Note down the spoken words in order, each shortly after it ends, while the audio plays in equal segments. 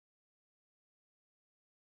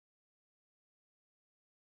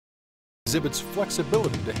exhibits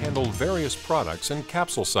flexibility to handle various products and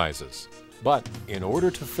capsule sizes. But in order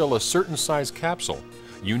to fill a certain size capsule,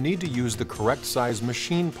 you need to use the correct size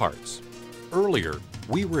machine parts. Earlier,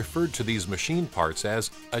 we referred to these machine parts as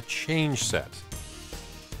a change set.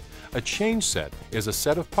 A change set is a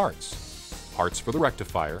set of parts for the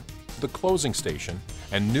rectifier, the closing station,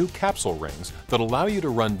 and new capsule rings that allow you to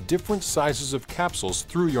run different sizes of capsules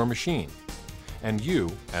through your machine. And you,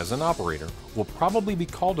 as an operator, will probably be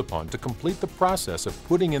called upon to complete the process of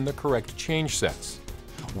putting in the correct change sets.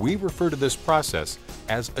 We refer to this process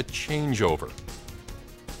as a changeover.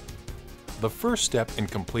 The first step in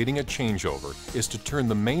completing a changeover is to turn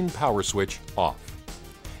the main power switch off.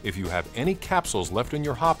 If you have any capsules left in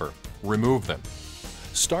your hopper, remove them.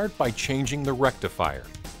 Start by changing the rectifier.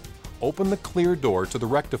 Open the clear door to the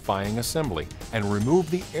rectifying assembly and remove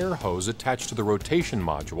the air hose attached to the rotation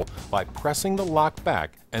module by pressing the lock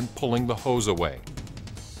back and pulling the hose away.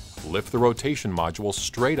 Lift the rotation module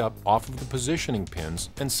straight up off of the positioning pins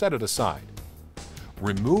and set it aside.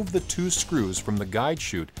 Remove the 2 screws from the guide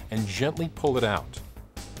chute and gently pull it out.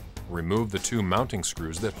 Remove the 2 mounting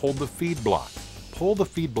screws that hold the feed block. Pull the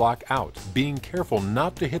feed block out, being careful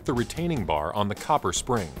not to hit the retaining bar on the copper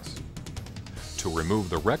springs. To remove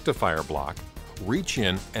the rectifier block, reach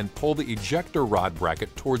in and pull the ejector rod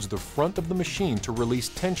bracket towards the front of the machine to release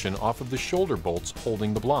tension off of the shoulder bolts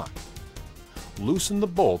holding the block. Loosen the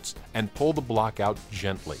bolts and pull the block out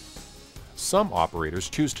gently. Some operators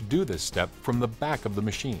choose to do this step from the back of the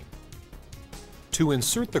machine. To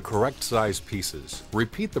insert the correct size pieces,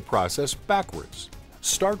 repeat the process backwards.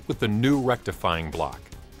 Start with the new rectifying block.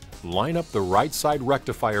 Line up the right side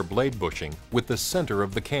rectifier blade bushing with the center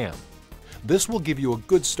of the cam. This will give you a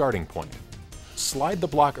good starting point. Slide the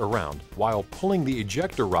block around while pulling the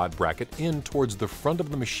ejector rod bracket in towards the front of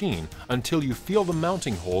the machine until you feel the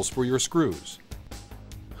mounting holes for your screws.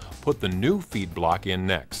 Put the new feed block in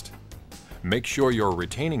next. Make sure your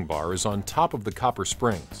retaining bar is on top of the copper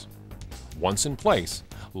springs. Once in place,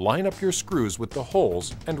 line up your screws with the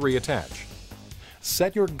holes and reattach.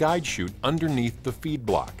 Set your guide chute underneath the feed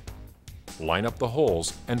block. Line up the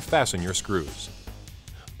holes and fasten your screws.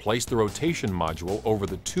 Place the rotation module over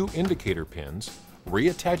the 2 indicator pins,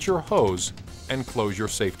 reattach your hose, and close your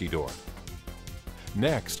safety door.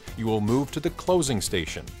 Next, you will move to the closing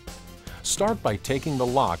station. Start by taking the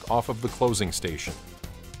lock off of the closing station.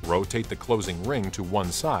 Rotate the closing ring to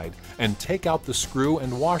one side and take out the screw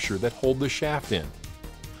and washer that hold the shaft in.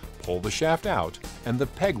 Pull the shaft out and the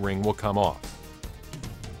peg ring will come off.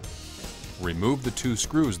 Remove the 2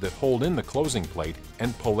 screws that hold in the closing plate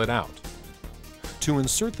and pull it out. To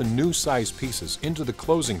insert the new size pieces into the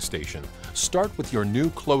closing station, start with your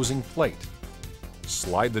new closing plate.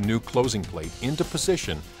 Slide the new closing plate into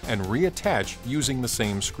position and reattach using the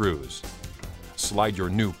same screws. Slide your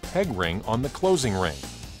new peg ring on the closing ring.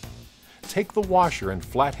 Take the washer and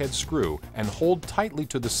flathead screw and hold tightly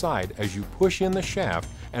to the side as you push in the shaft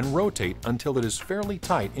and rotate until it is fairly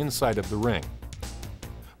tight inside of the ring.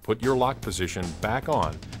 Put your lock position back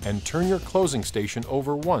on and turn your closing station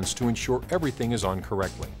over once to ensure everything is on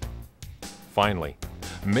correctly. Finally,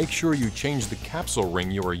 make sure you change the capsule ring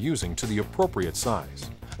you are using to the appropriate size.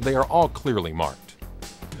 They are all clearly marked.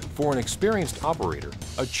 For an experienced operator,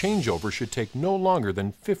 a changeover should take no longer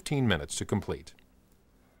than 15 minutes to complete.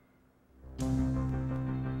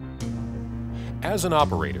 As an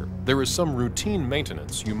operator, there is some routine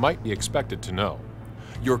maintenance you might be expected to know.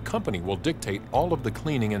 Your company will dictate all of the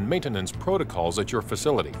cleaning and maintenance protocols at your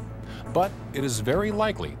facility, but it is very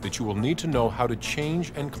likely that you will need to know how to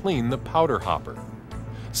change and clean the powder hopper.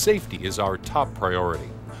 Safety is our top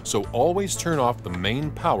priority, so always turn off the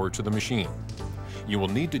main power to the machine. You will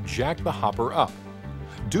need to jack the hopper up.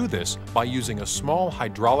 Do this by using a small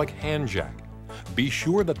hydraulic hand jack. Be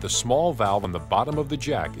sure that the small valve on the bottom of the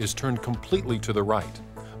jack is turned completely to the right.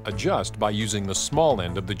 Adjust by using the small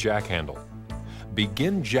end of the jack handle.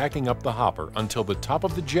 Begin jacking up the hopper until the top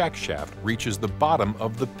of the jack shaft reaches the bottom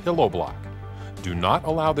of the pillow block. Do not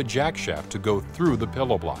allow the jack shaft to go through the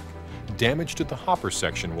pillow block. Damage to the hopper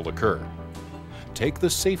section will occur. Take the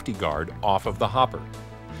safety guard off of the hopper.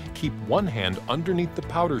 Keep one hand underneath the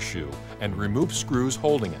powder shoe and remove screws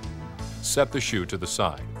holding it. Set the shoe to the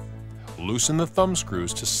side. Loosen the thumb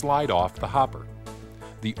screws to slide off the hopper.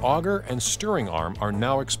 The auger and stirring arm are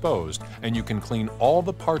now exposed, and you can clean all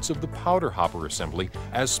the parts of the powder hopper assembly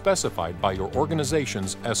as specified by your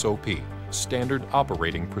organization's SOP, Standard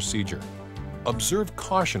Operating Procedure. Observe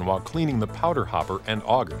caution while cleaning the powder hopper and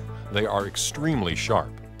auger. They are extremely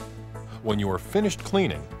sharp. When you are finished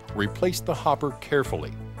cleaning, replace the hopper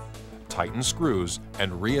carefully. Tighten screws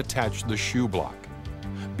and reattach the shoe block.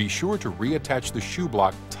 Be sure to reattach the shoe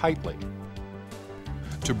block tightly.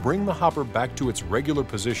 To bring the hopper back to its regular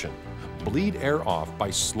position, bleed air off by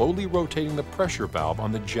slowly rotating the pressure valve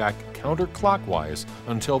on the jack counterclockwise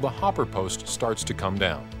until the hopper post starts to come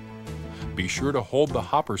down. Be sure to hold the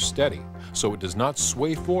hopper steady so it does not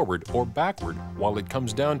sway forward or backward while it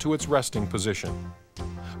comes down to its resting position.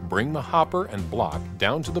 Bring the hopper and block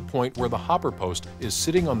down to the point where the hopper post is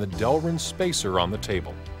sitting on the Delrin spacer on the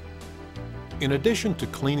table. In addition to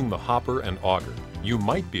cleaning the hopper and auger, you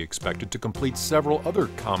might be expected to complete several other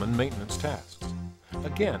common maintenance tasks.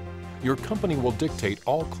 Again, your company will dictate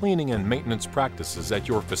all cleaning and maintenance practices at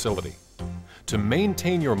your facility. To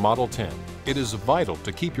maintain your Model 10, it is vital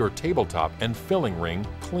to keep your tabletop and filling ring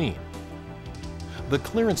clean. The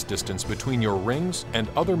clearance distance between your rings and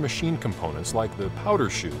other machine components like the powder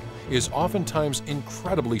chute is oftentimes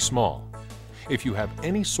incredibly small. If you have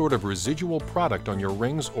any sort of residual product on your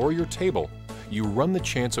rings or your table, you run the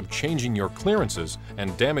chance of changing your clearances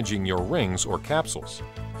and damaging your rings or capsules.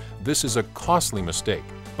 This is a costly mistake,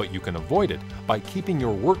 but you can avoid it by keeping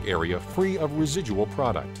your work area free of residual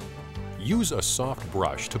product. Use a soft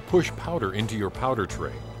brush to push powder into your powder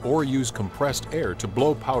tray, or use compressed air to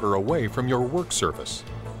blow powder away from your work surface.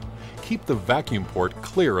 Keep the vacuum port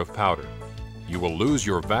clear of powder. You will lose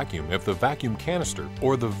your vacuum if the vacuum canister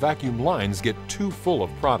or the vacuum lines get too full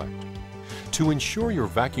of product. To ensure your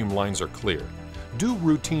vacuum lines are clear, do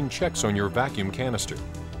routine checks on your vacuum canister.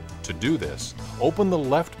 To do this, open the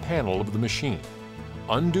left panel of the machine.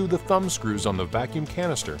 Undo the thumb screws on the vacuum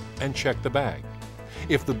canister and check the bag.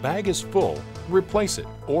 If the bag is full, replace it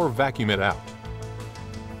or vacuum it out.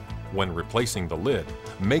 When replacing the lid,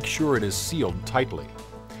 make sure it is sealed tightly.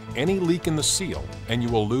 Any leak in the seal and you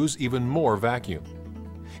will lose even more vacuum.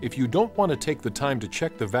 If you don't want to take the time to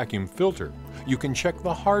check the vacuum filter, you can check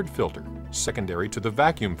the hard filter, secondary to the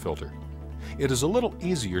vacuum filter. It is a little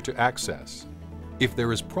easier to access. If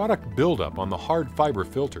there is product buildup on the hard fiber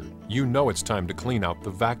filter, you know it's time to clean out the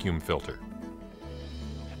vacuum filter.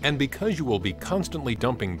 And because you will be constantly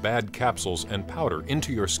dumping bad capsules and powder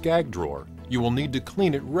into your scag drawer, you will need to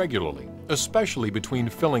clean it regularly, especially between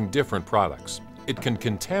filling different products. It can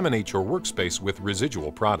contaminate your workspace with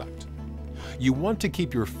residual product. You want to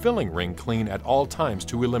keep your filling ring clean at all times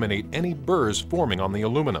to eliminate any burrs forming on the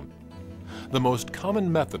aluminum. The most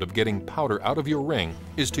common method of getting powder out of your ring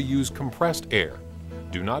is to use compressed air.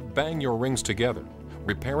 Do not bang your rings together.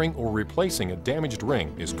 Repairing or replacing a damaged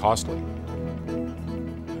ring is costly.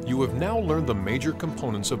 You have now learned the major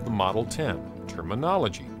components of the Model 10,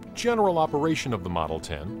 terminology, general operation of the Model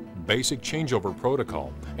 10, basic changeover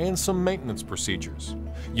protocol, and some maintenance procedures.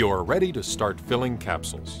 You are ready to start filling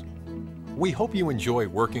capsules. We hope you enjoy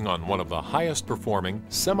working on one of the highest performing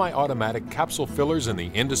semi-automatic capsule fillers in the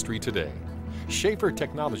industry today. Schaefer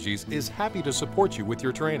Technologies is happy to support you with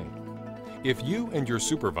your training. If you and your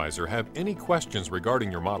supervisor have any questions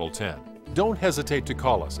regarding your Model 10, don't hesitate to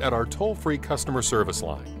call us at our toll-free customer service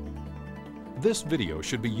line. This video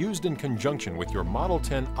should be used in conjunction with your Model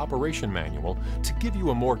 10 operation manual to give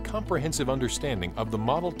you a more comprehensive understanding of the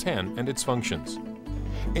Model 10 and its functions.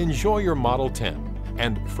 Enjoy your Model 10,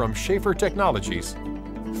 and from Schaefer Technologies,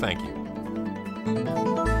 thank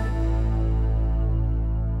you.